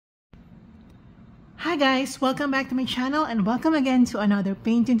Hi guys, welcome back to my channel and welcome again to another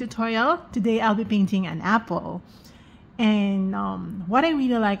painting tutorial. Today I'll be painting an apple. And what I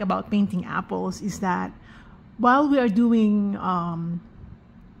really like about painting apples is that while we are doing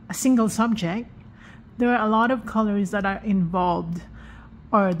a single subject, there are a lot of colors that are involved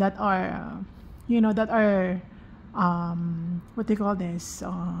or that are, what they call this,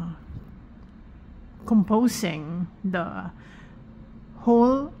 composing the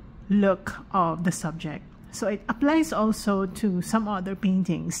whole look of the subject. So it applies also to some other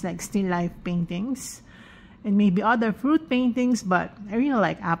paintings like still life paintings and maybe other fruit paintings, but I really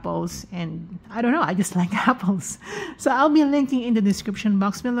like apples and I don't know, I just like apples. So I'll be linking in the description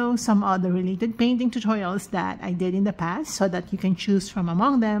box below some other related painting tutorials that I did in the past so that you can choose from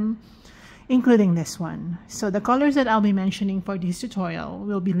among them, including this one. So the colors that I'll be mentioning for this tutorial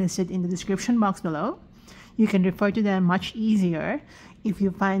will be listed in the description box below. You can refer to them much easier if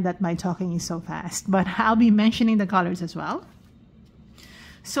you find that my talking is so fast, but I'll be mentioning the colors as well.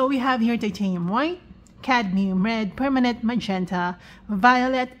 So we have here titanium white, cadmium red, permanent magenta,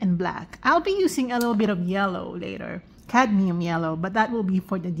 violet, and black. I'll be using a little bit of yellow later, cadmium yellow, but that will be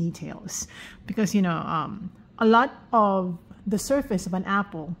for the details because a lot of the surface of an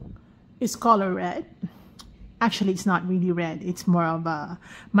apple is color red. Actually, it's not really red, it's more of a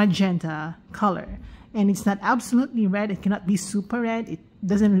magenta color. And it's not absolutely red. It cannot be super red. It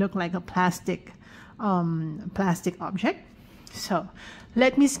doesn't look like a plastic object. So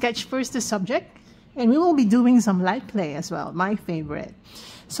let me sketch first the subject, and we will be doing some light play as well, my favorite.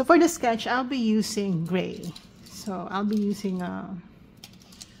 So for the sketch, I'll be using gray. So I'll be using a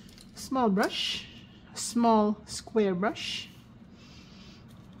small brush, a small square brush.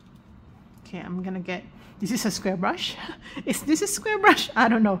 Okay, I'm gonna get, this is a square brush. Is this a square brush? I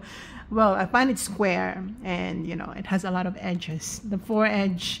don't know. Well, I find it square and it has a lot of edges. The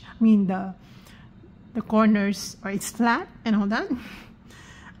foredge, the corners, or it's flat and all that.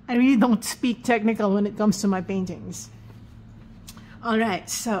 I really don't speak technical when it comes to my paintings. Alright,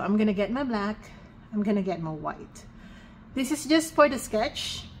 so I'm gonna get my black, I'm gonna get my white. This is just for the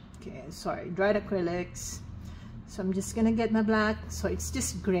sketch. Okay, sorry, dried acrylics. So I'm just gonna get my black, so it's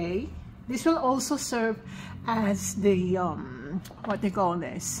just gray. This will also serve as the, what they call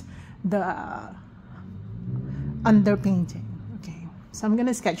this, the underpainting. Okay, so I'm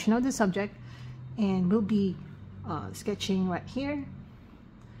gonna sketch the subject, and we'll be sketching right here.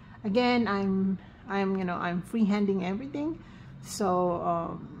 Again, I'm freehanding everything.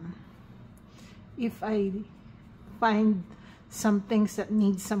 So if I find some things that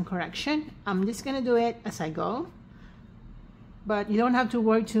need some correction, I'm just gonna do it as I go. But you don't have to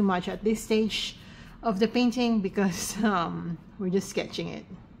worry too much at this stage of the painting because we're just sketching it.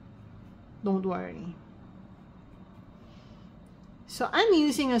 Don't worry. So I'm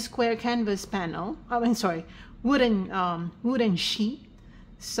using a square canvas panel. Wooden sheet.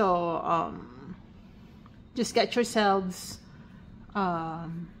 So just get yourselves a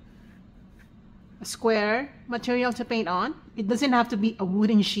square material to paint on. It doesn't have to be a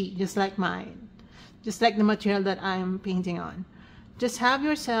wooden sheet, just like mine, just like the material that I'm painting on. Just have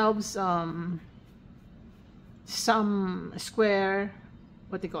yourselves some square,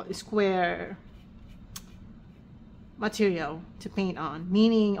 what they call it, square material to paint on,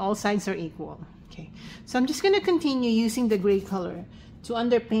 meaning all sides are equal. Okay, so I'm just going to continue using the gray color to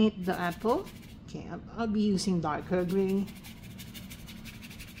underpaint the apple. Okay, I'll be using darker gray.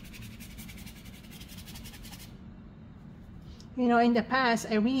 In the past,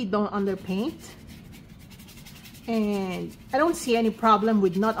 I really don't underpaint, and I don't see any problem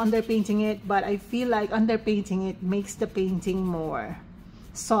with not underpainting it, but I feel like underpainting it makes the painting more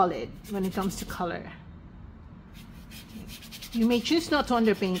solid when it comes to color. You may choose not to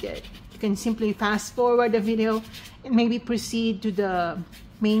underpaint it. You can simply fast forward the video and maybe proceed to the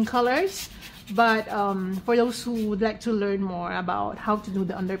main colors. But for those who would like to learn more about how to do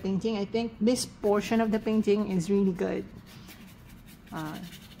the underpainting, I think this portion of the painting is really good.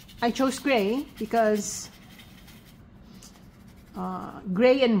 I chose gray because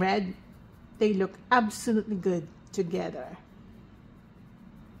gray and red, they look absolutely good together.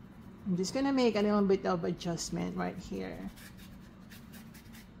 I'm just gonna make a little bit of adjustment right here.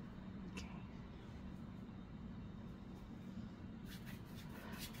 Okay.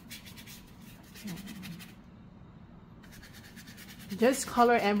 Okay. Just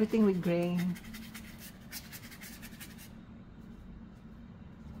color everything with gray.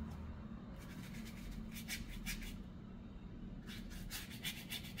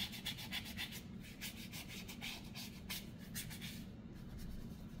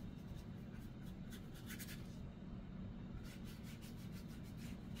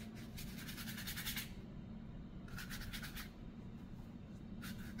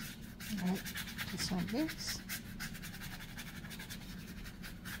 Right, just like this.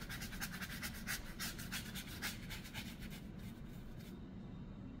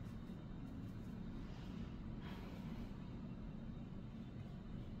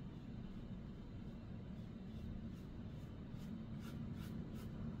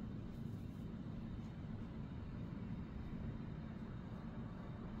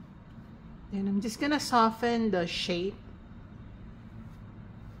 Then I'm just gonna soften the shape.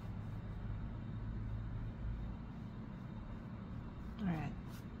 Alright.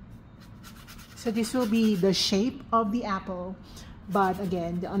 So this will be the shape of the apple, but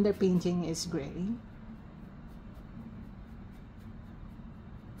again, the underpainting is gray.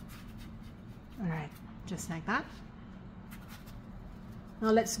 Alright, just like that.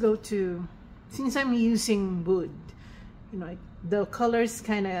 Now let's go to, since I'm using wood, you know, the colors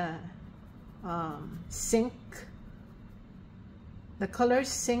kind of sink. The colors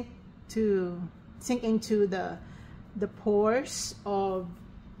sink into the pores of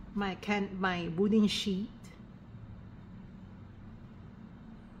my wooden sheet.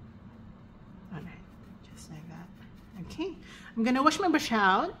 All right, just like that. Okay, I'm gonna wash my brush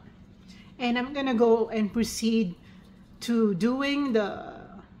out, and I'm gonna go and proceed to doing the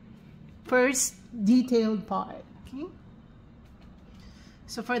first detailed part. Okay.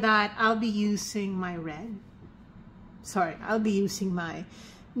 So for that, I'll be using my red. Sorry, I'll be using my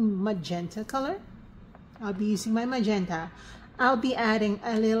magenta color. I'll be using my magenta. I'll be adding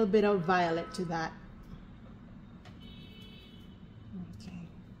a little bit of violet to that. Okay.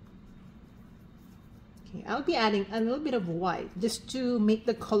 Okay, I'll be adding a little bit of white just to make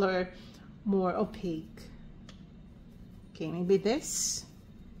the color more opaque. Okay, maybe this.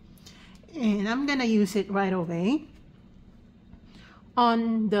 And I'm gonna use it right away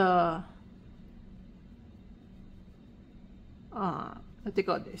on the what do you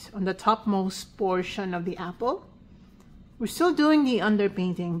call this, on the topmost portion of the apple. We're still doing the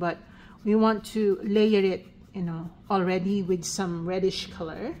underpainting, but we want to layer it, you know, already with some reddish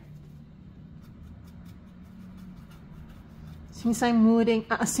color. Since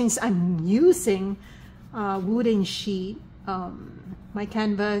I'm using wooden sheet, my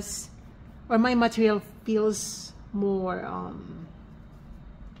canvas or my material feels more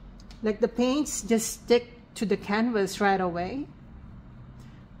like the paints just stick to the canvas right away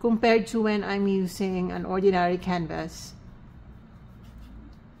compared to when I'm using an ordinary canvas.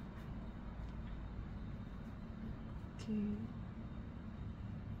 Okay.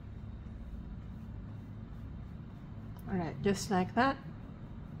 All right, just like that.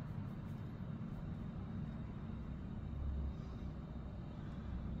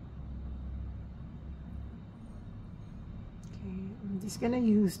 I'm just gonna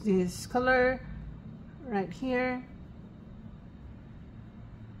use this color right here.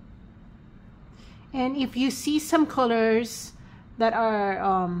 And if you see some colors that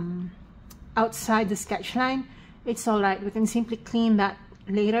are outside the sketch line, it's all right. We can simply clean that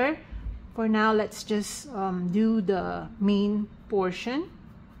later. For now, let's just do the main portion.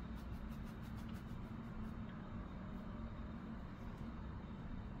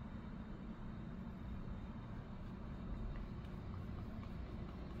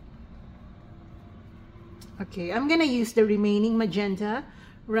 Okay, I'm gonna use the remaining magenta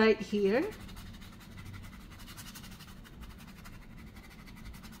right here.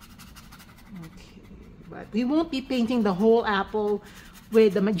 Okay, but we won't be painting the whole apple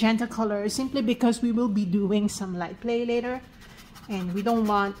with the magenta color simply because we will be doing some light play later, and we don't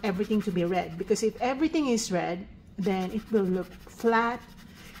want everything to be red, because if everything is red, then it will look flat.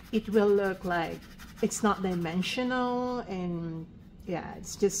 It will look like it's not dimensional, and yeah,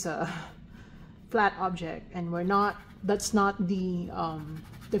 it's just a flat object, and that's not the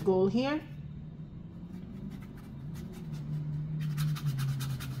goal here.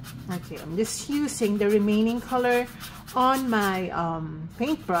 Okay, I'm just using the remaining color on my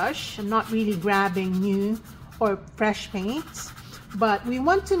paintbrush. I'm not really grabbing new or fresh paints, but we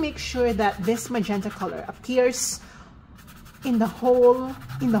want to make sure that this magenta color appears in the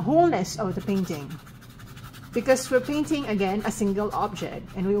wholeness of the painting, because we're painting again a single object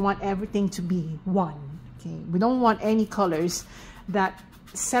and we want everything to be one. Okay, we don't want any colors that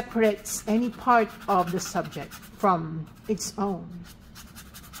separates any part of the subject from its own.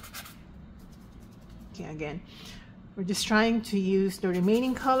 Okay, again, we're just trying to use the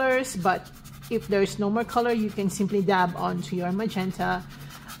remaining colors, but if there's no more color, you can simply dab onto your magenta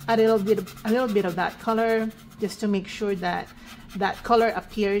a little bit of that color, just to make sure that that color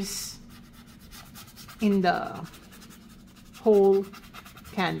appears in the whole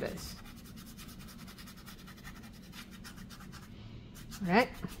canvas. All right,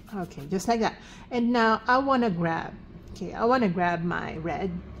 Okay, just like that. And now I want to grab, okay, I want to grab my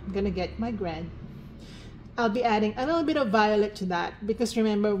red. I'm gonna get my red. I'll be adding a little bit of violet to that, because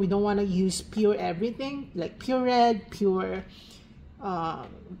remember, we don't want to use pure everything, like pure red, pure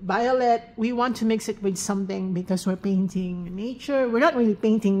violet. We want to mix it with something, because we're painting nature. We're not really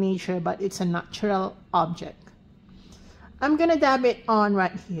painting nature, but it's a natural object. I'm gonna dab it on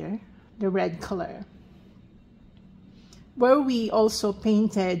right here, the red color, where we also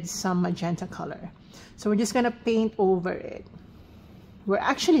painted some magenta color. So we're just gonna paint over it. We're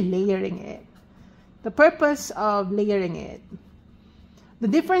actually layering it. The purpose of layering it, the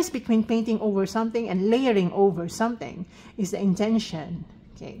difference between painting over something and layering over something is the intention,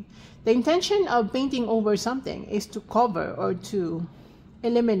 okay? The intention of painting over something is to cover or to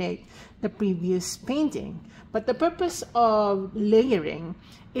eliminate the previous painting. But the purpose of layering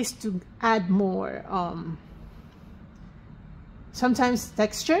is to add more, sometimes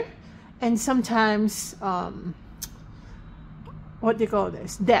texture, and sometimes, what do you call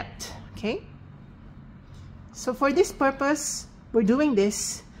this? Depth, okay? So for this purpose, we're doing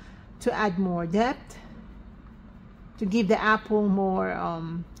this to add more depth, to give the apple more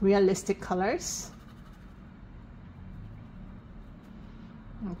realistic colors.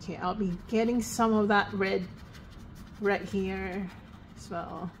 Okay, I'll be getting some of that red right here as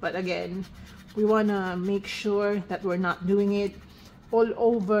well. But again, we want to make sure that we're not doing it all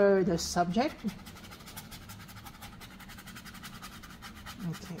over the subject.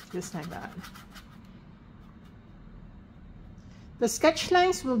 Okay, just like that. The sketch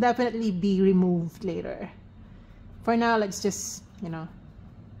lines will definitely be removed later. For now, let's just, you know,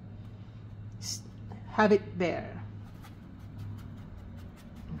 have it there.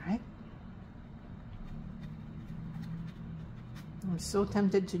 Alright. I'm so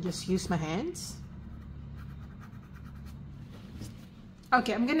tempted to just use my hands.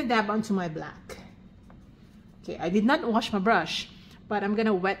 Okay, I'm gonna dab onto my black. Okay, I did not wash my brush, but I'm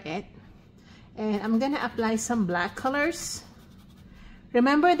gonna wet it. And I'm gonna apply some black colors.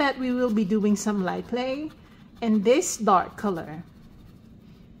 Remember that we will be doing some light play, and this dark color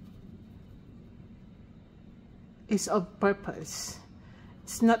is of purpose.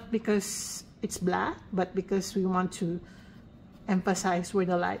 It's not because it's black, but because we want to emphasize where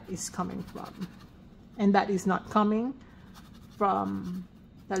the light is coming from. And that is not coming from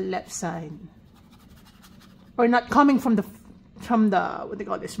the left side. Or not coming from the what they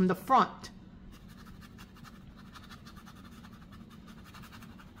call this, from the front.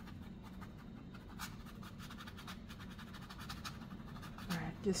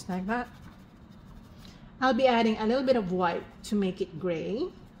 Just like that. I'll be adding a little bit of white to make it gray.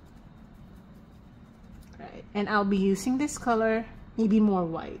 Right, and I'll be using this color, maybe more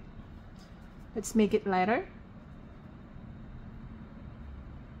white. Let's make it lighter.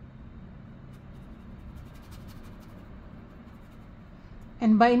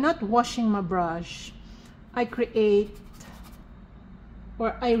 And by not washing my brush, I create,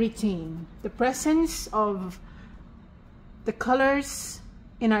 or I retain the presence of the colors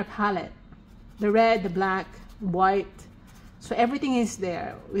in our palette, the red, the black, white, so everything is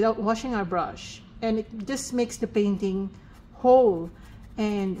there without washing our brush, and it just makes the painting whole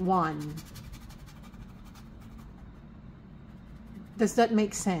and one. Does that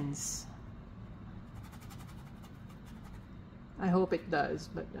make sense? I hope it does,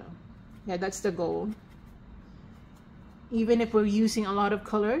 but no. Yeah, that's the goal. Even if we're using a lot of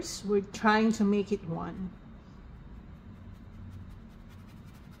colors, we're trying to make it one.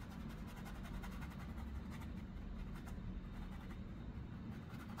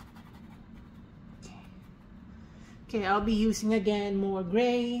 Okay, I'll be using again more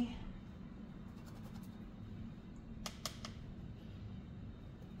gray.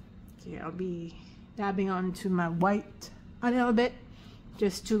 Okay, I'll be dabbing onto my white a little bit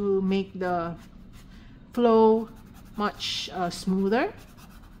just to make the flow much smoother.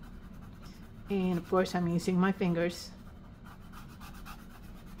 And of course, I'm using my fingers.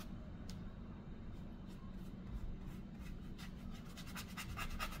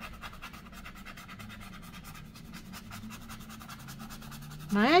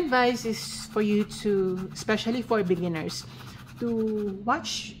 My advice is for you to, especially for beginners, to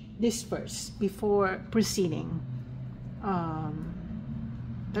watch this first before proceeding.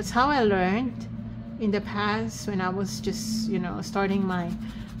 That's how I learned in the past when I was just, you know, starting my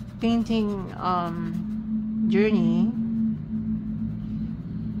painting journey.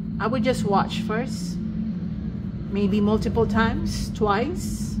 I would just watch first, maybe multiple times,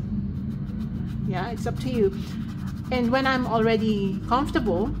 twice. Yeah, it's up to you. And when I'm already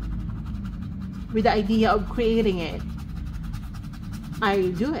comfortable with the idea of creating it, I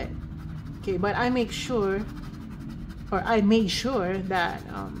do it. Okay, but I make sure, or I made sure that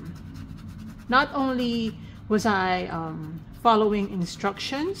not only was I following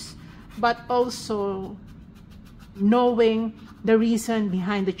instructions, but also knowing the reason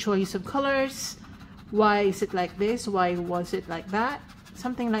behind the choice of colors. Why is it like this? Why was it like that?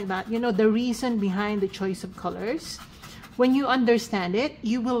 Something like that. You know, the reason behind the choice of colors. When you understand it,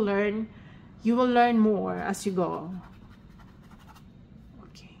 you will learn more as you go.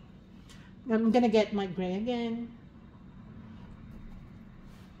 Okay. I'm gonna get my gray again.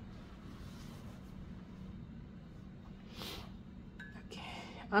 Okay.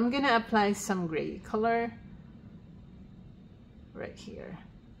 I'm gonna apply some gray color right here.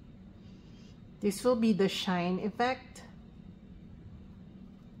 This will be the shine effect.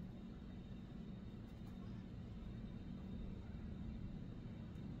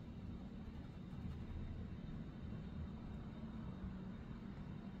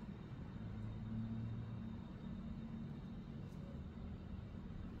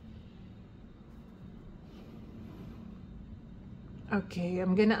 Okay,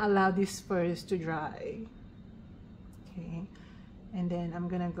 I'm gonna allow this first to dry. Okay, and then I'm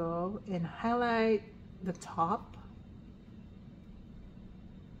gonna go and highlight the top.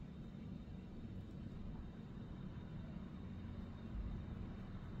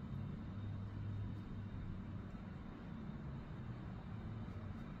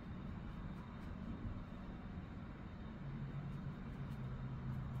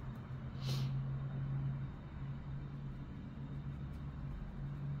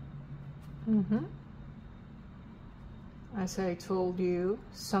 As I told you,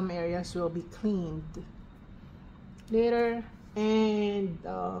 some areas will be cleaned later, and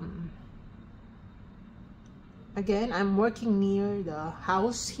again, I'm working near the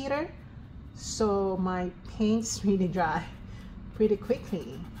house heater, so my paint's really dry pretty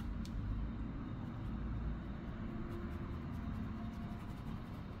quickly.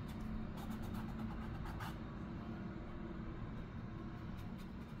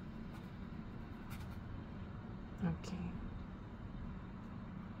 Okay.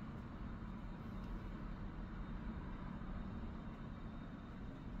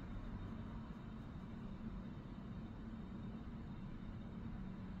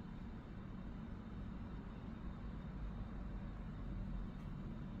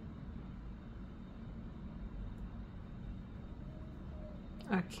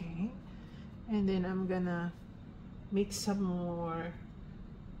 Okay, and then I'm gonna mix some more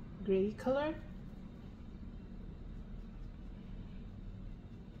gray color.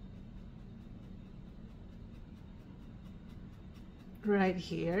 Right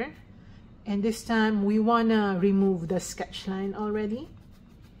here, and this time we wanna remove the sketch line already.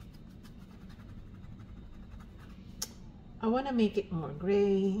 I wanna make it more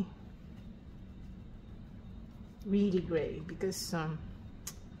gray, really gray, because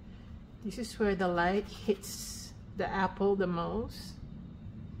this is where the light hits the apple the most.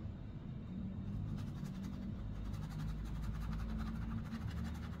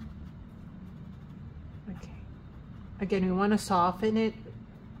 Okay. Again, we want to soften it.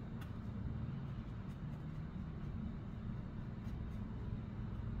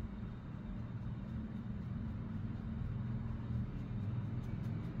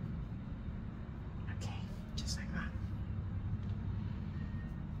 Okay, just like that.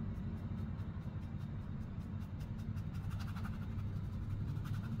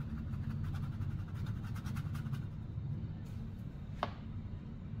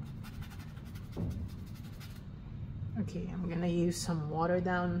 Okay, I'm gonna use some watered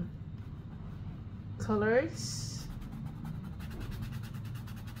down colors.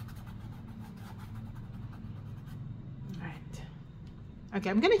 Alright. Okay,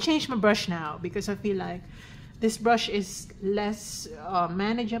 I'm gonna change my brush now because I feel like this brush is less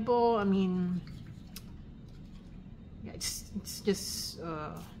manageable. I mean, yeah, it's just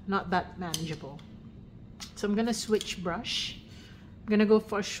not that manageable. So I'm gonna switch brush. I'm gonna go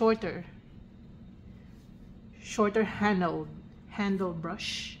for a shorter handle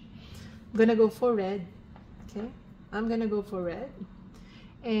brush. I'm gonna go for red. Okay, I'm gonna go for red,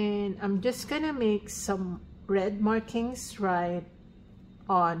 and I'm just gonna make some red markings right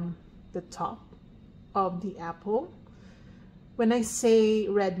on the top of the apple. When I say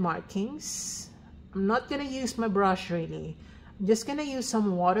red markings, I'm not gonna use my brush really. I'm just gonna use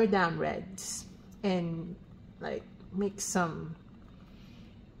some watered down reds and like make some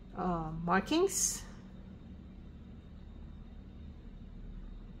markings.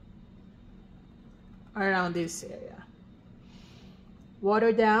 Around this area.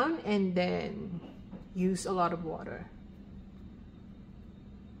 Water down and then use a lot of water.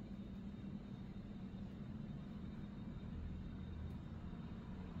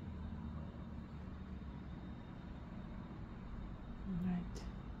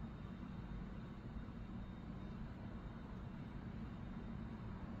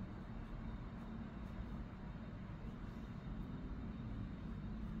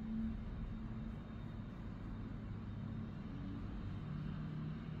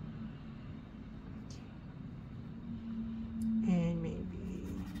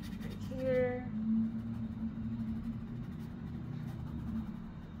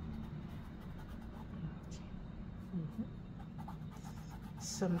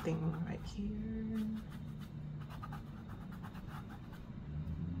 something right here.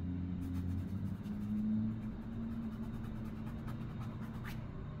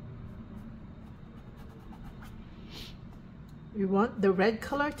 We want the red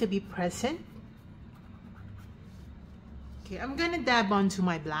color to be present. Okay, I'm gonna dab onto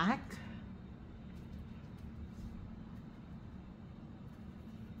my black.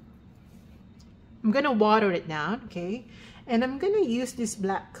 I'm gonna water it down, okay? And I'm gonna use this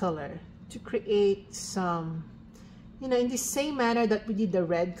black color to create some, you know, in the same manner that we did the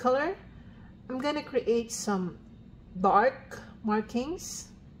red color, I'm gonna create some dark markings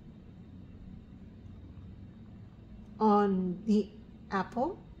on the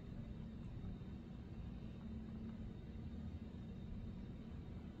apple.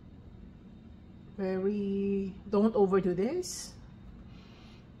 Don't overdo this.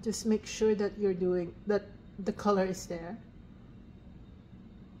 Just make sure that you're doing that, the color is there.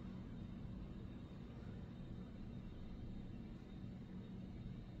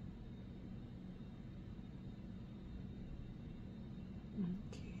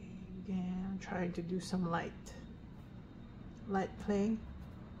 Okay, again, I'm trying to do some light play.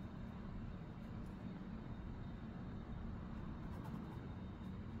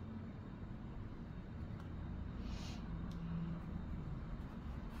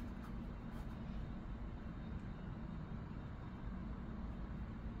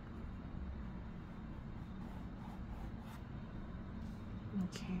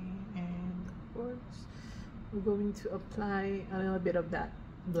 Okay, and of course we're going to apply a little bit of that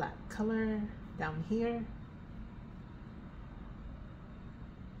black color down here.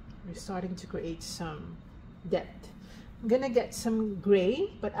 We're starting to create some depth. I'm gonna get some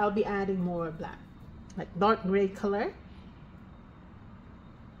gray, but I'll be adding more black, like dark gray color.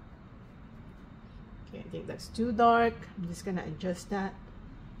 Okay, I think that's too dark. I'm just gonna adjust that.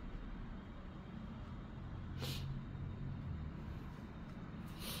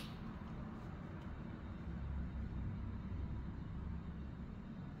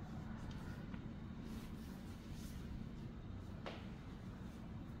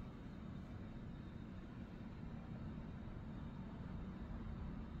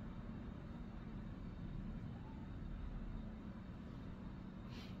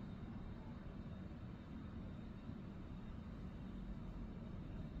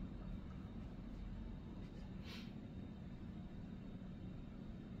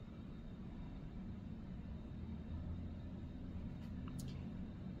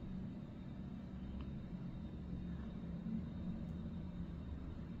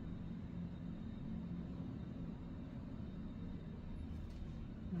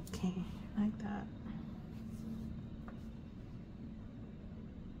 Okay, like that.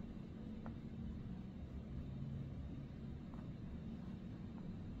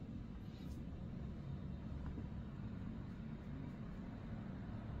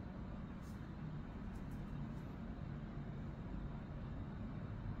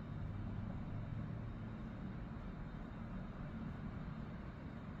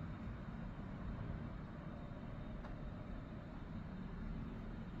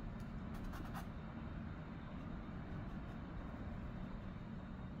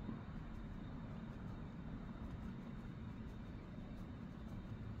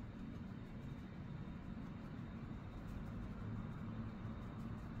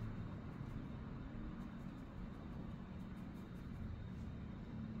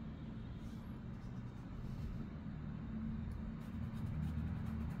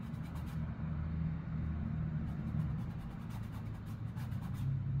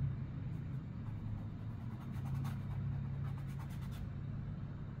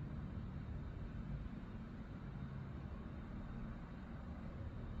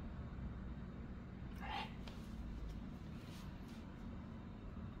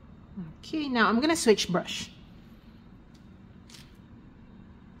 Okay, now I'm gonna switch brush.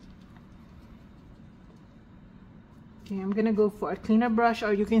 Okay, I'm gonna go for a cleaner brush,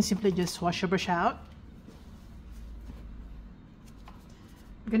 or you can simply just wash your brush out.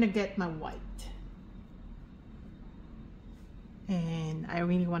 I'm gonna get my white. And I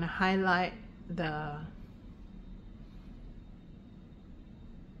really want to highlight the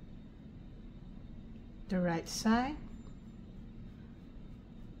right side.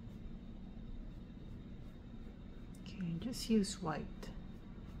 Okay, just use white.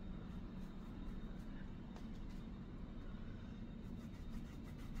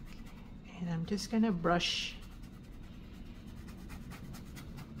 And I'm just gonna brush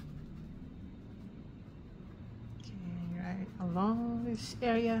right along this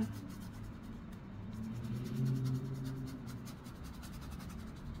area.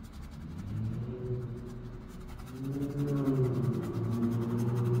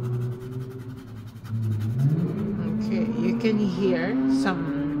 can hear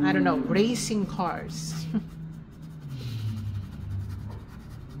some, I don't know, racing cars.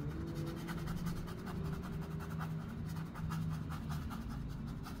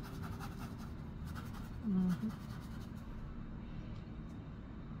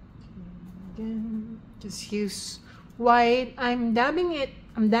 Again, just use white. I'm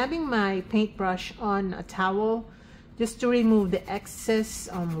dabbing my paintbrush on a towel just to remove the excess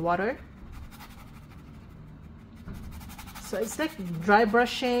water. So it's like dry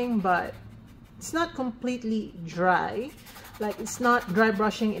brushing, but it's not completely dry. Like, it's not dry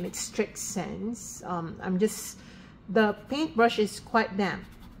brushing in its strict sense. The paintbrush is quite damp.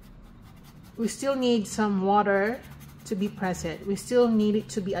 We still need some water to be present. We still need it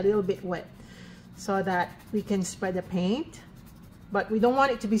to be a little bit wet so that we can spread the paint, but we don't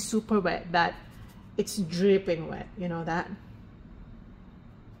want it to be super wet that it's dripping wet, you know that.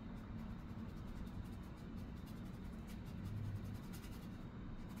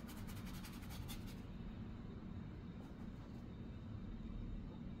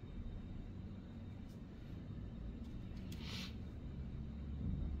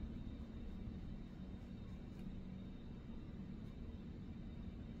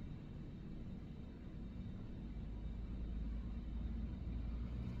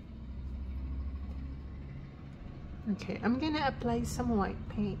 Okay, I'm gonna apply some white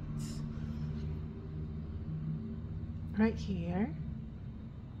paint right here.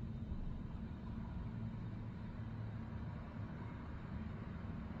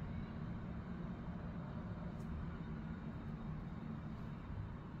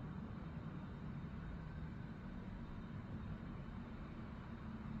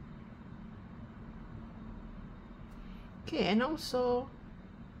 Okay, and also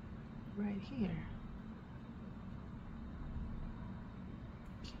right here.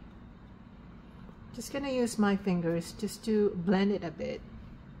 Just gonna use my fingers just to blend it a bit.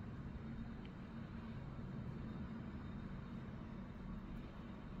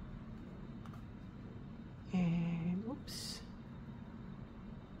 And oops.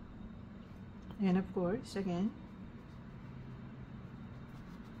 And of course, again,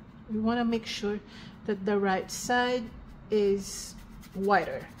 we want to make sure that the right side is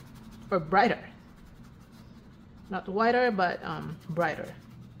whiter or brighter. Not whiter, but brighter.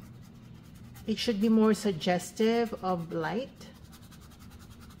 It should be more suggestive of light.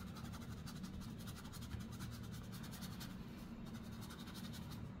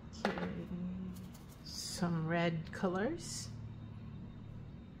 Okay. Some red colors.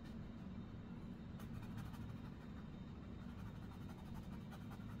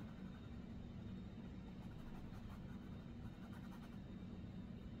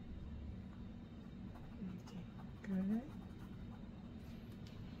 Okay, good.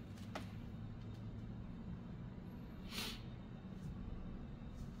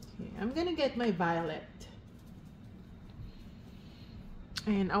 I'm gonna get my violet,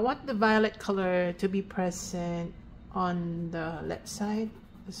 and I want the violet color to be present on the left side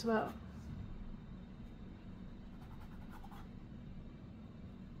as well.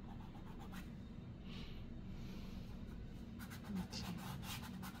 Okay.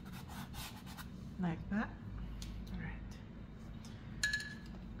 Like that. All right.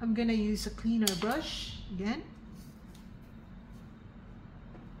 I'm gonna use a cleaner brush again.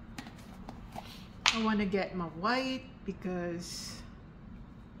 I want to get my white because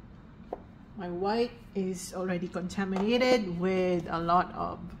my white is already contaminated with a lot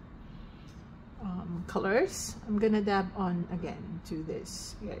of colors. I'm gonna dab on again to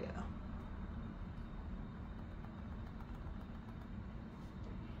this area.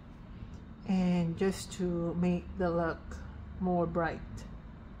 And just to make the look more bright,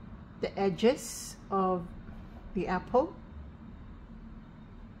 the edges of the apple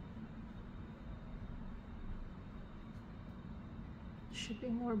should be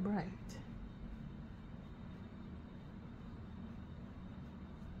more bright.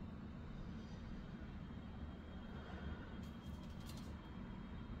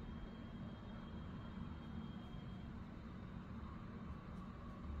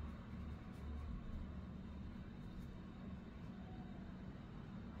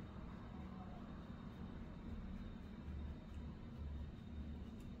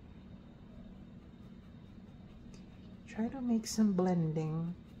 Try to make some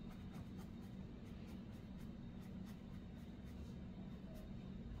blending.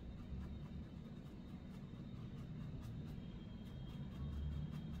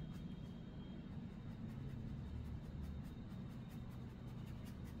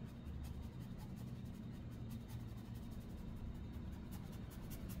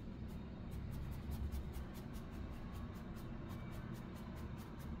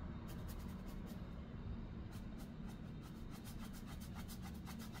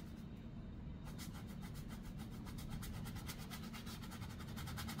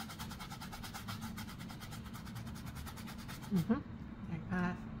 Like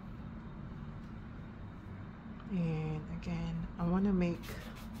that. And again, I want to make,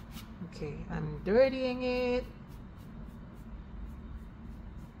 okay, I'm dirtying it.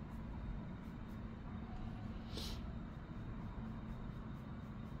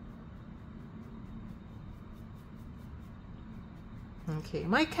 Okay,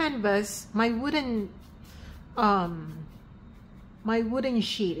 my canvas, my wooden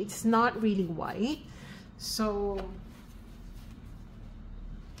sheet, it's not really white, so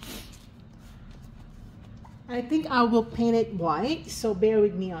I think I will paint it white, so bear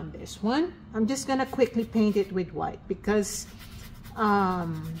with me on this one. I'm just gonna quickly paint it with white because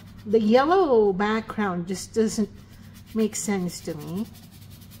the yellow background just doesn't make sense to me.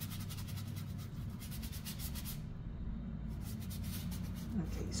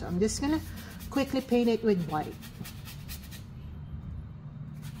 Okay, so I'm just gonna quickly paint it with white.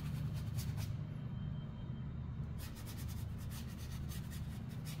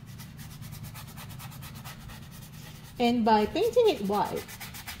 And by painting it white,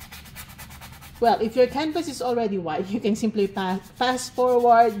 well, if your canvas is already white, you can simply fast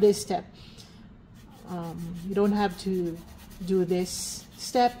forward this step. You don't have to do this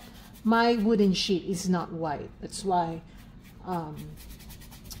step. My wooden sheet is not white. That's why I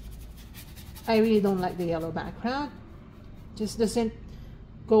really don't like the yellow background. Just doesn't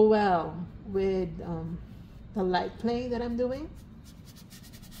go well with the light play that I'm doing.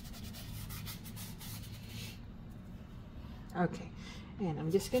 Okay, and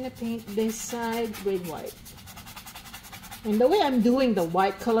I'm just gonna paint this side with white. And the way I'm doing the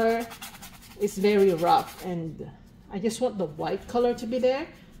white color is very rough, and I just want the white color to be there.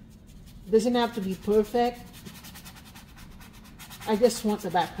 It doesn't have to be perfect. I just want the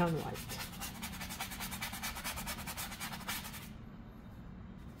background white.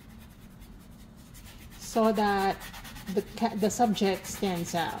 So that the subject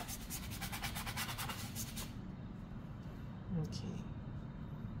stands out.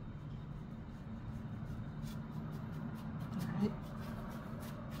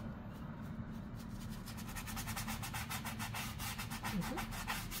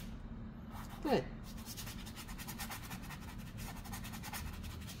 Good.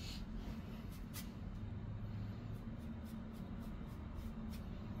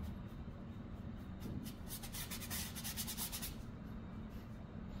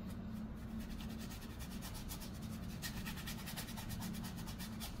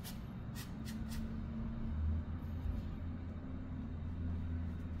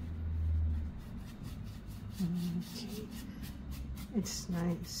 Okay. It's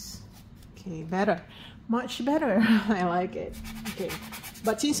nice. Okay, better. Much better. I like it. Okay.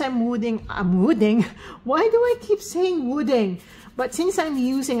 But since I'm wooding, why do I keep saying wooding? But since I'm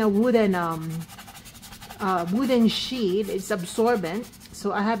using a wooden sheet, it's absorbent,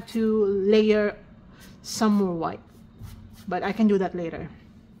 so I have to layer some more white. But I can do that later.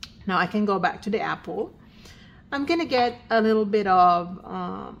 Now I can go back to the apple. I'm gonna get a little bit of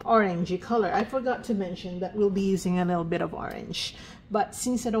orangey color. I forgot to mention that we'll be using a little bit of orange. But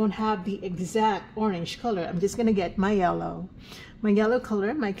since I don't have the exact orange color, I'm just gonna get my yellow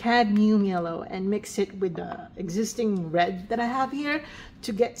color, my cadmium yellow, and mix it with the existing red that I have here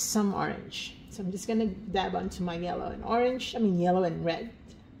to get some orange. So I'm just gonna dab onto my yellow and orange, yellow and red.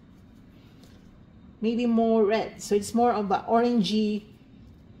 Maybe more red, so it's more of a orangey,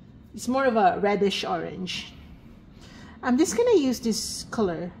 it's more of a reddish orange. I'm just gonna use this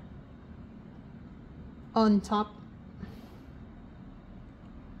color on top,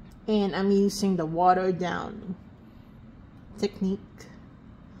 and I'm using the watered down technique,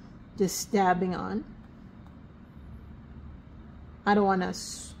 just dabbing on. I don't want to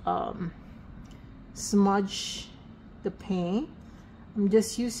smudge the paint. I'm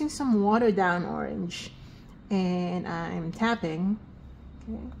just using some watered down orange, and I'm tapping.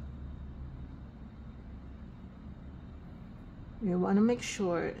 Okay. We want to make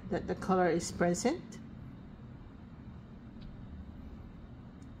sure that the color is present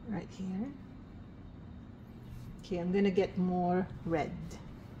right here. Okay, I'm gonna get more red.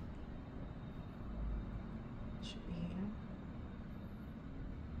 Should be here.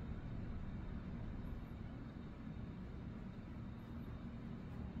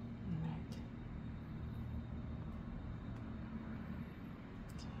 Right.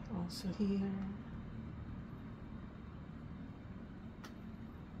 Okay, also here.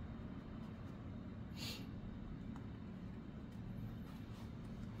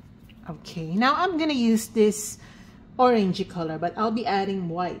 Okay, now I'm gonna use this orangey color, but I'll be adding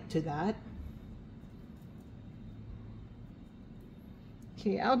white to that.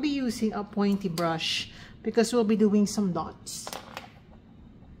 Okay, I'll be using a pointy brush, because we'll be doing some dots.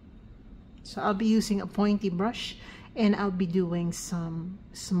 So I'll be using a pointy brush and I'll be doing some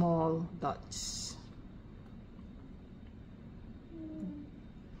small dots.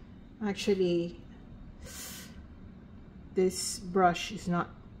 Actually, this brush is not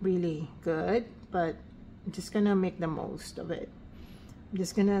really good, but I'm just gonna make the most of it. I'm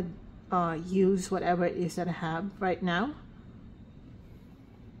just gonna use whatever it is that I have right now.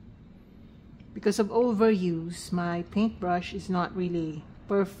 Because of overuse, my paintbrush is not really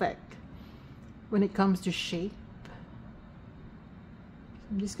perfect when it comes to shape.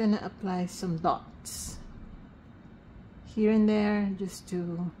 I'm just gonna apply some dots here and there just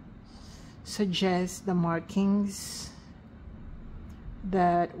to suggest the markings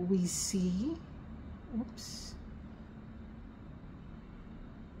that we see. Oops.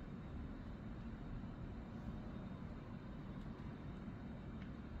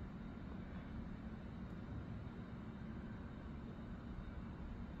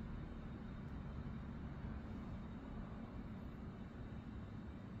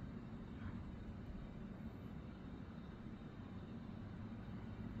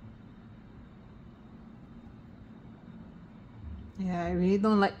 Yeah, I really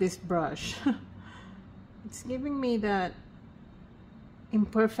don't like this brush. It's giving me that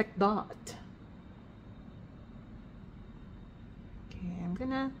imperfect dot. Okay, I'm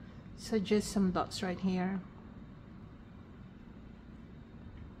gonna suggest some dots right here.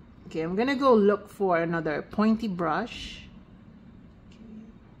 Okay, I'm gonna go look for another pointy brush.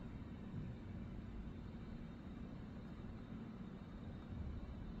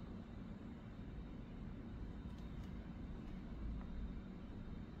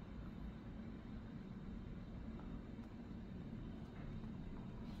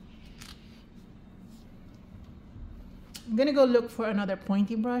 I'm gonna go look for another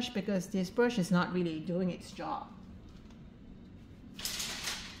pointy brush because this brush is not really doing its job.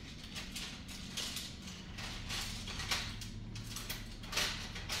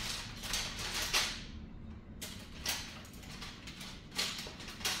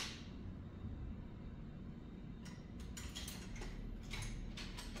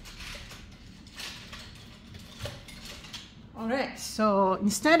 Alright, so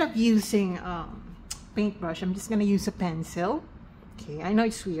instead of using paintbrush, I'm just gonna use a pencil. Okay, I know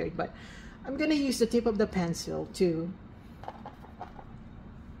it's weird, but I'm gonna use the tip of the pencil to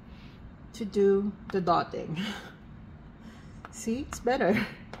do the dotting. See, it's better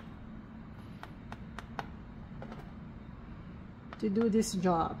to do this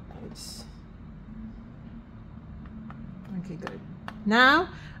job. Okay, good. Now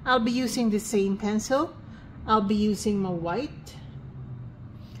I'll be using the same pencil. I'll be using my white.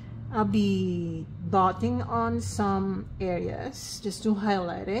 I'll be dotting on some areas just to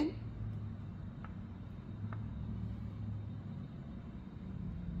highlight it.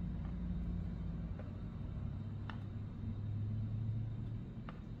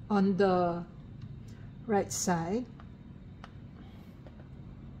 On the right side.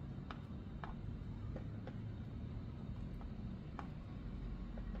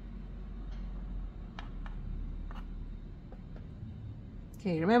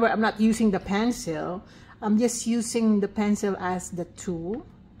 Okay, remember, I'm not using the pencil. I'm just using the pencil as the tool,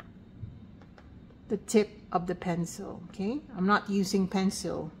 the tip of the pencil, okay? I'm not using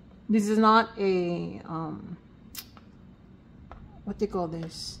pencil. This is not a, what do you call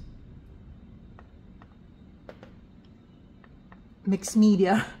this? Mixed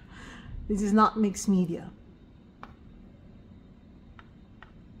media. This is not mixed media.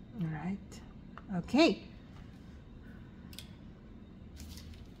 All right, okay.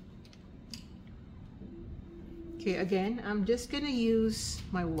 Okay, again, I'm just gonna use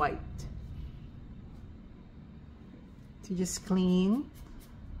my white to just clean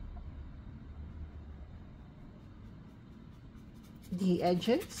the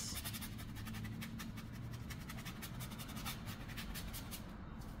edges.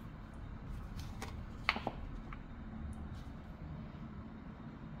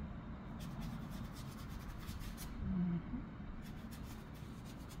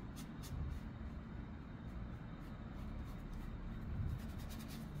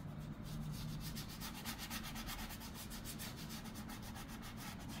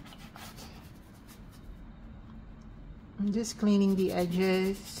 I'm just cleaning the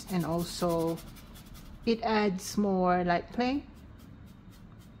edges, and also it adds more light play.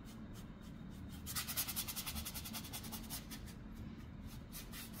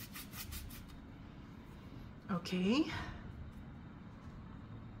 Okay.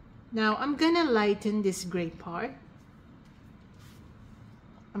 Now I'm gonna lighten this gray part.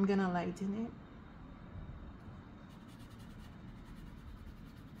 I'm gonna lighten it.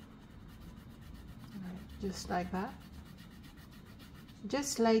 just like that.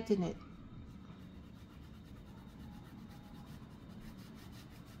 Just lighten it.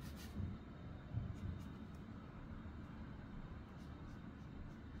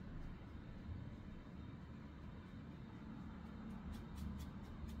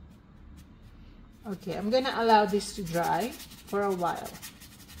 Okay, I'm gonna allow this to dry for a while,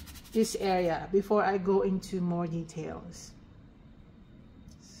 this area, before I go into more details.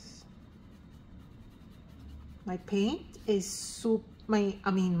 My paint is my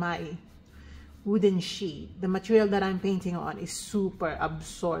wooden sheet, the material that I'm painting on is super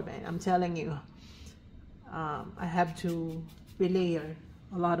absorbent. I'm telling you, I have to relayer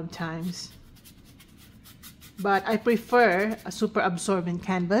a lot of times, but I prefer a super absorbent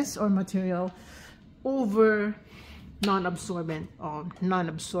canvas or material over non-absorbent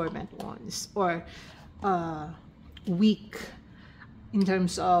ones, or weak in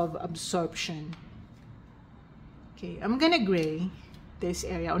terms of absorption. Okay, I'm gonna gray this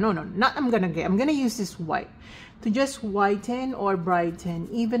area. Oh, no, not I'm gonna gray. I'm gonna use this white to just whiten or brighten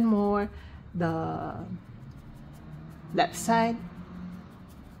even more the left side.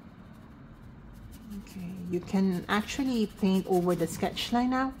 Okay, you can actually paint over the sketch line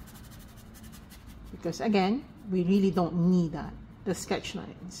now, because again, we really don't need that, the sketch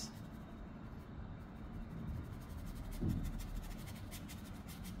lines.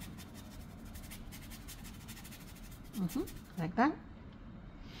 Like that.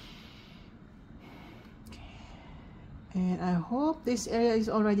 Okay. And I hope this area is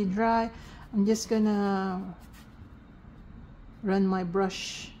already dry. I'm just gonna run my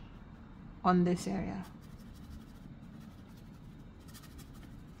brush on this area,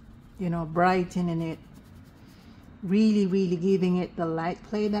 you know, brightening it, really giving it the light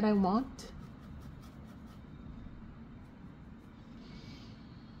play that I want.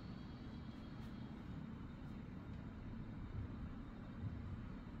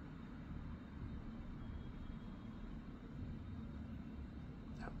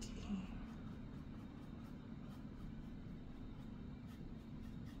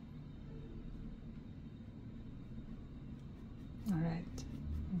 All right.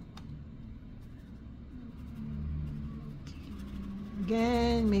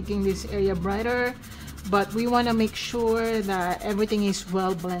 Again, making this area brighter, but we want to make sure that everything is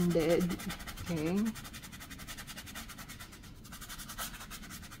well blended. Okay.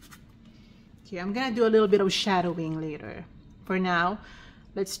 Okay, I'm gonna do a little bit of shadowing later. For now,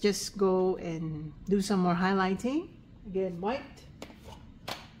 let's just go and do some more highlighting. Again, white.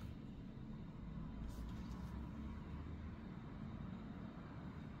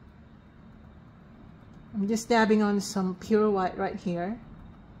 I'm just dabbing on some pure white right here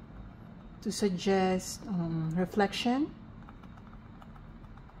to suggest reflection.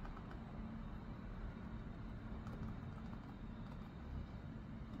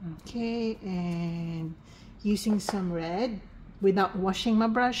 Okay, and using some red without washing my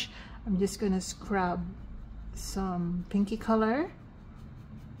brush, I'm just gonna scrub some pinky color.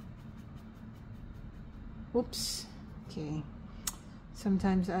 Oops. Okay,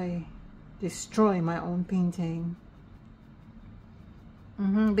 sometimes I destroy my own painting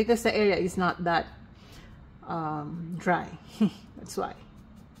because the area is not that dry. That's why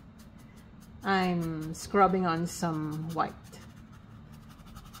I'm scrubbing on some white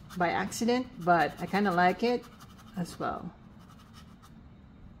by accident, but I kind of like it as well.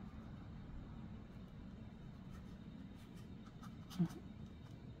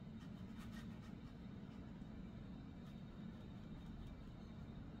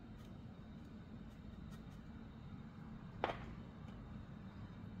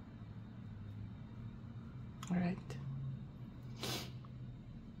 All right.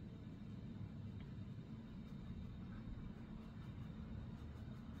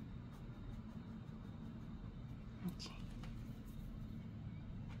 Okay.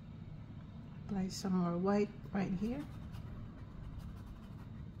 Apply some more white right here.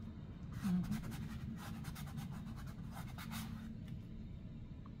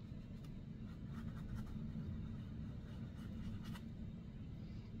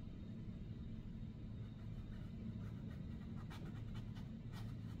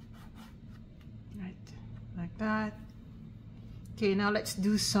 Like that. Okay, now let's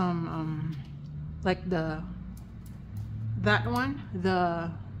do some like that one,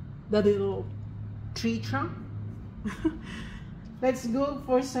 the little tree trunk. Let's go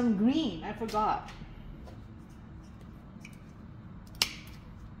for some green. I forgot.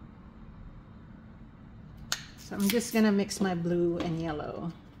 So I'm just gonna mix my blue and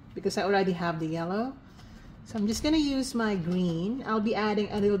yellow because I already have the yellow. So I'm just gonna use my green. I'll be adding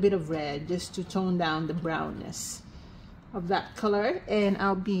a little bit of red just to tone down the brownness of that color, and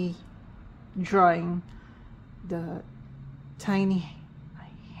I'll be drawing the tiny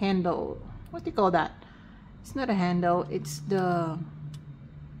handle. What do you call that? It's not a handle, it's the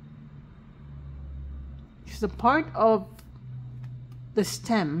part of the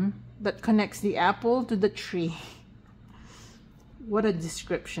stem that connects the apple to the tree. What a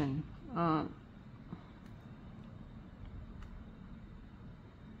description.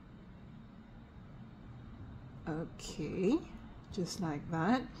 Okay, just like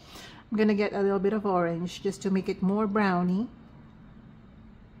that. I'm gonna get a little bit of orange just to make it more browny.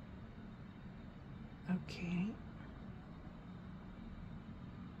 Okay.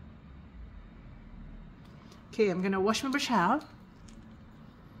 Okay, I'm gonna wash my brush out.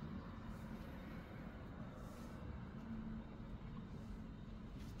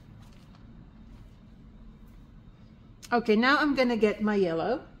 Okay, now I'm gonna get my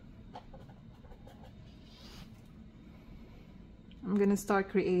yellow. I'm gonna start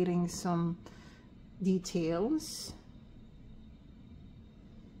creating some details.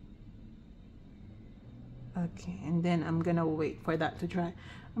 Okay, and then I'm gonna wait for that to dry.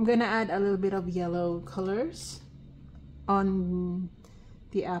 I'm gonna add a little bit of yellow colors on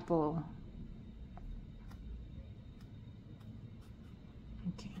the apple.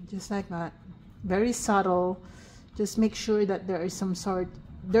 Okay, just like that. Very subtle. Just make sure that there is some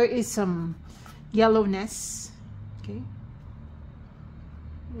yellowness. Okay,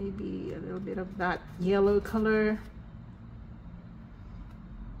 maybe a little bit of that yellow color.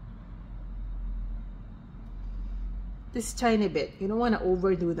 This tiny bit. You don't want to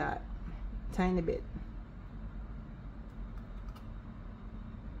overdo that. Tiny bit.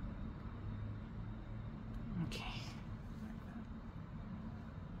 Okay.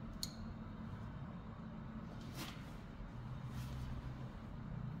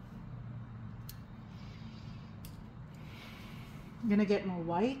 I'm gonna get my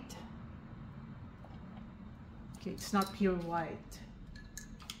white. Okay, it's not pure white.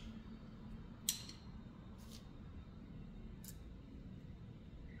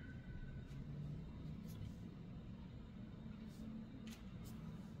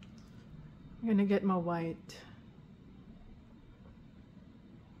 I'm gonna get my white.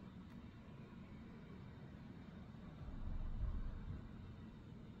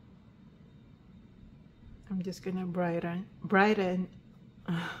 I'm just gonna brighten.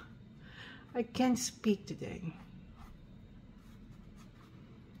 I can't speak today.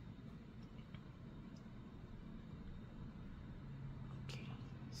 Okay,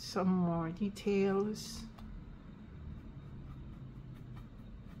 some more details.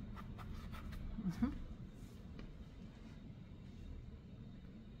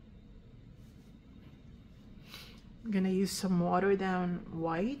 I'm gonna use some watered down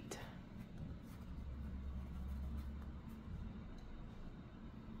white.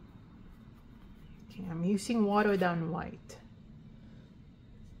 Okay, I'm using watered down white.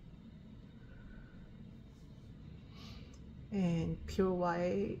 And pure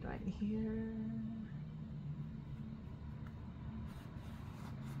white right here.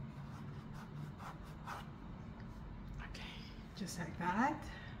 Okay, just like that.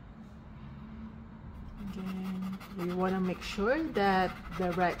 Again, we want to make sure that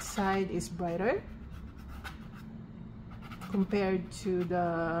the right side is brighter compared to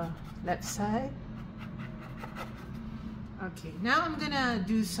the left side. Okay, now I'm gonna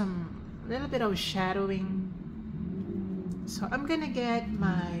do some little bit of shadowing. So I'm gonna get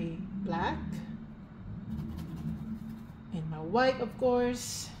my black and my white, of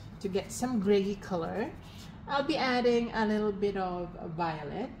course, to get some gray color. I'll be adding a little bit of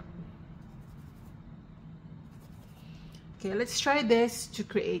violet. Okay, let's try this to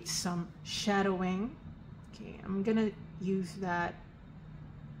create some shadowing. Okay, I'm gonna use that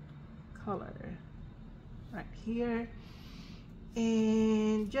color right here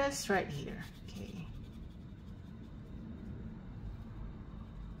and just right here. Okay.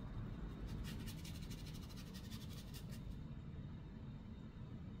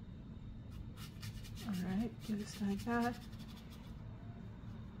 All right, just like that.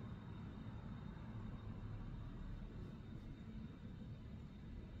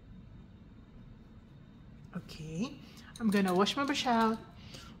 Okay, I'm gonna wash my brush out.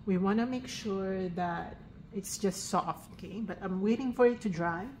 We want to make sure that it's just soft, okay? But I'm waiting for it to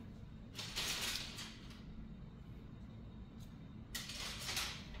dry.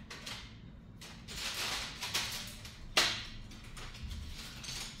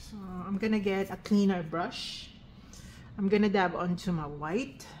 So I'm gonna get a cleaner brush. I'm gonna dab onto my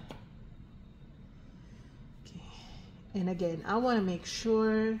white. And again, I want to make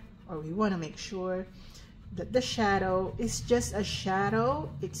sure, or we want to make sure, that the shadow is just a shadow.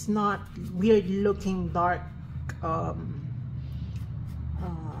 It's not weird looking dark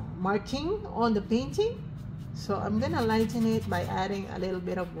marking on the painting. So I'm gonna lighten it by adding a little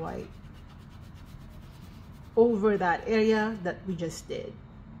bit of white over that area that we just did.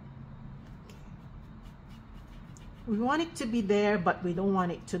 We want it to be there, but we don't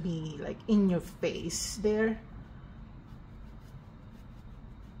want it to be like in your face there.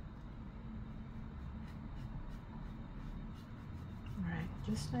 All right,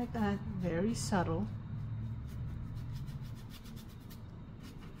 just like that, very subtle.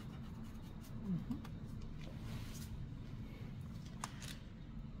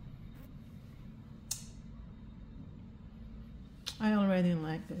 I already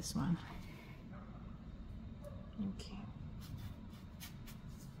like this one. Okay.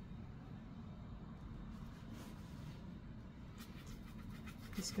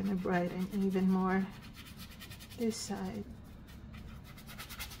 Just gonna brighten even more this side.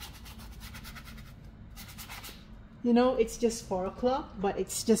 You know, it's just 4 o'clock, but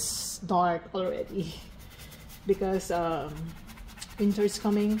it's just dark already because winter's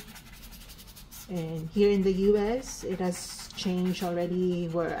coming, and here in the US it has changed already.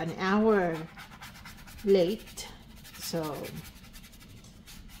 We're an hour late, so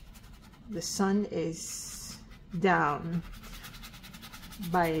the sun is down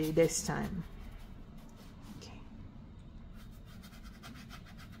by this time. Okay,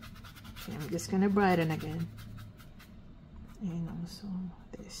 I'm just gonna brighten again, and also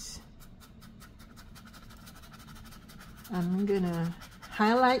this. I'm gonna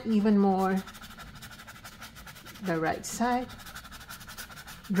highlight even more the right side,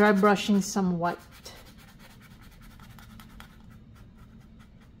 dry brushing some white.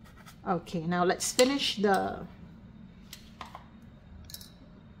 Okay, now let's finish the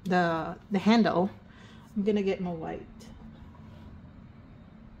handle. I'm gonna get my white.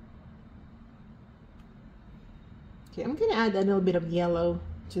 Okay, I'm gonna add a little bit of yellow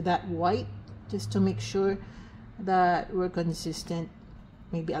to that white just to make sure that we're consistent.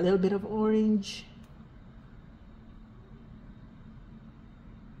 Maybe a little bit of orange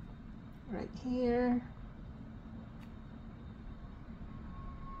right here.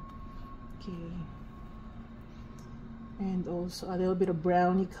 Okay, and also a little bit of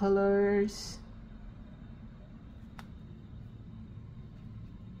brownie colors.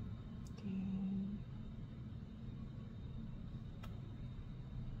 Okay.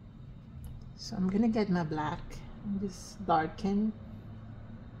 So I'm gonna get my black and just darken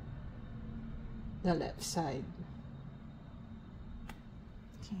the left side.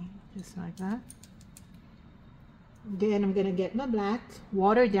 Okay, just like that. Again, I'm gonna get my black,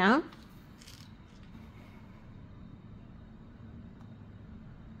 water down.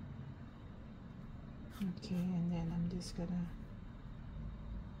 Okay, and then I'm just gonna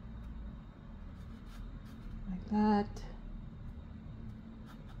like that.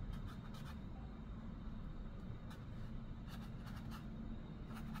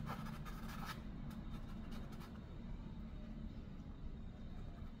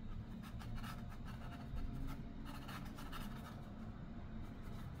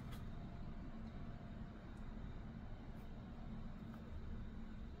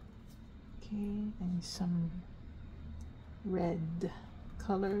 Okay, and some red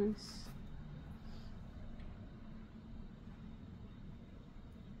colors.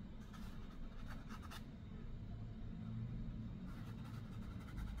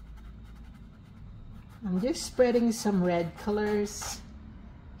 I'm just spreading some red colors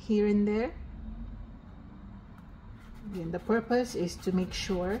here and there. Again, the purpose is to make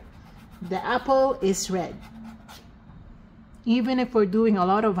sure the apple is red. Even if we're doing a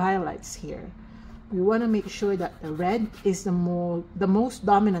lot of highlights here, we want to make sure that the red is the most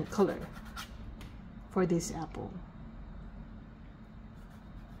dominant color for this apple.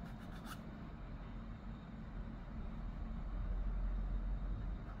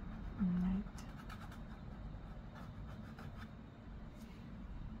 All right.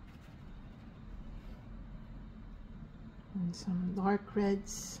 And some dark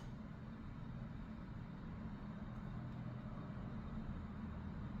reds.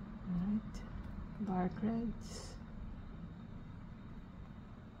 Dark reds.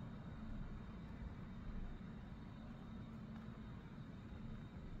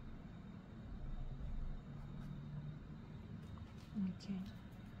 Okay.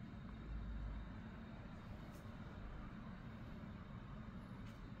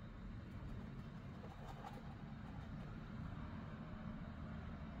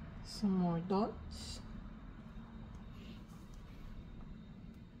 Some more dots.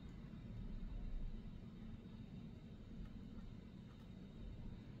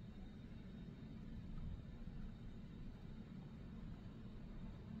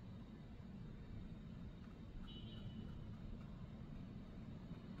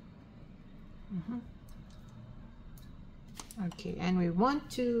 Okay, and we want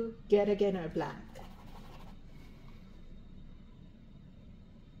to get again our black.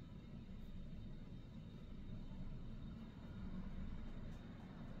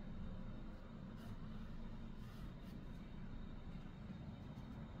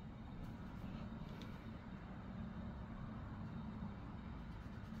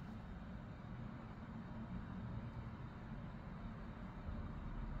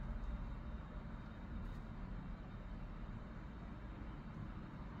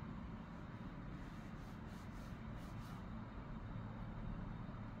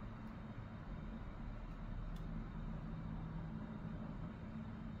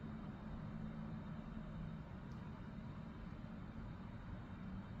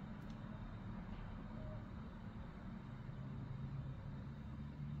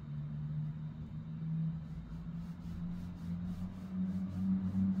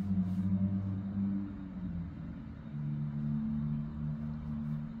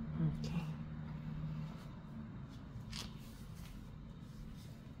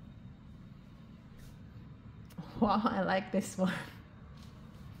 Wow, I like this one.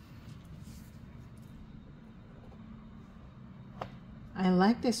 I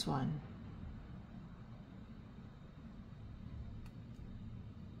like this one.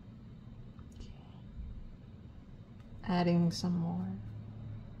 Okay. Adding some more.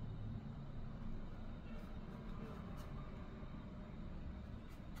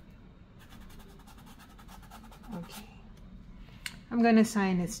 Okay. I'm gonna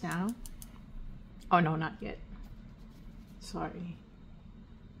sign this now. Oh no, not yet. Sorry.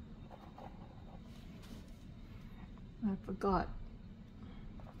 I forgot.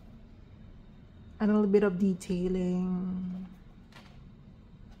 A little bit of detailing.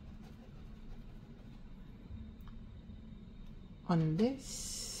 On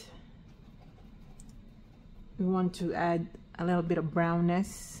this. We want to add a little bit of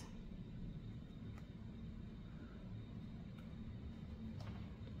brownness.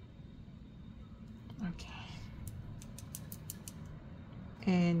 Okay.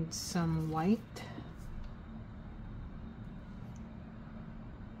 And some white.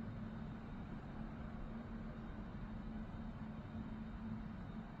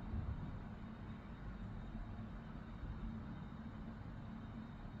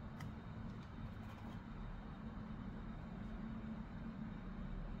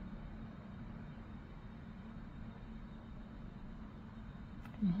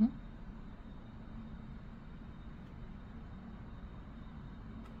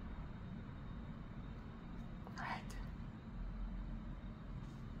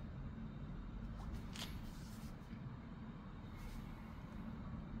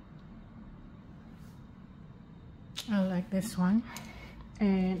 I like this one,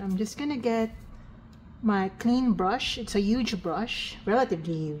 and I'm just gonna get my clean brush. It's a huge brush,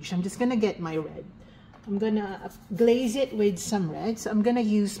 relatively huge. I'm just gonna get my red. I'm gonna glaze it with some red. So I'm gonna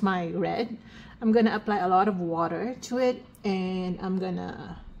use my red. I'm gonna apply a lot of water to it, and I'm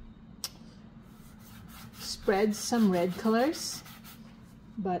gonna spread some red colors,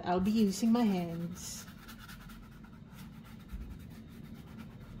 but I'll be using my hands.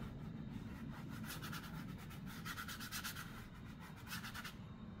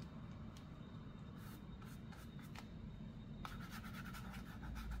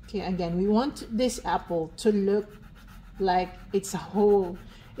 Okay, again, we want this apple to look like it's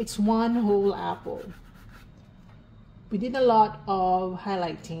one whole apple. We did a lot of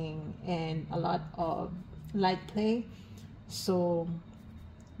highlighting and a lot of light play, so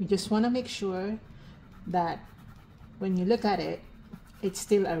we just want to make sure that when you look at it, it's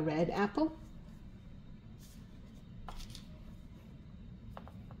still a red apple.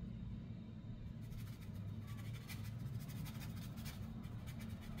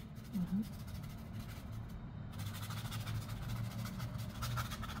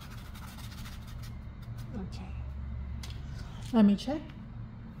 Okay, let me check.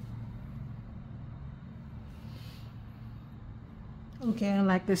 Okay, I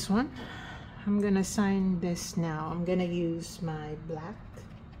like this one. I'm gonna sign this now. I'm gonna use my black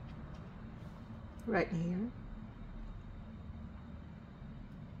right here.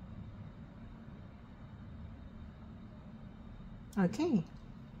 Okay,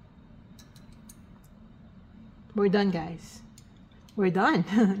 we're done, guys. We're done.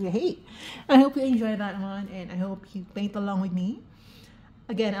 Yay! I hope you enjoyed that one, and I hope you paint along with me.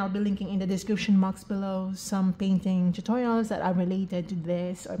 Again, I'll be linking in the description box below some painting tutorials that are related to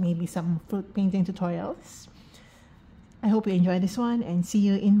this, or maybe some fruit painting tutorials. I hope you enjoyed this one, and see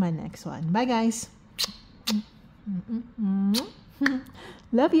you in my next one. Bye, guys.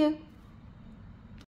 Love you.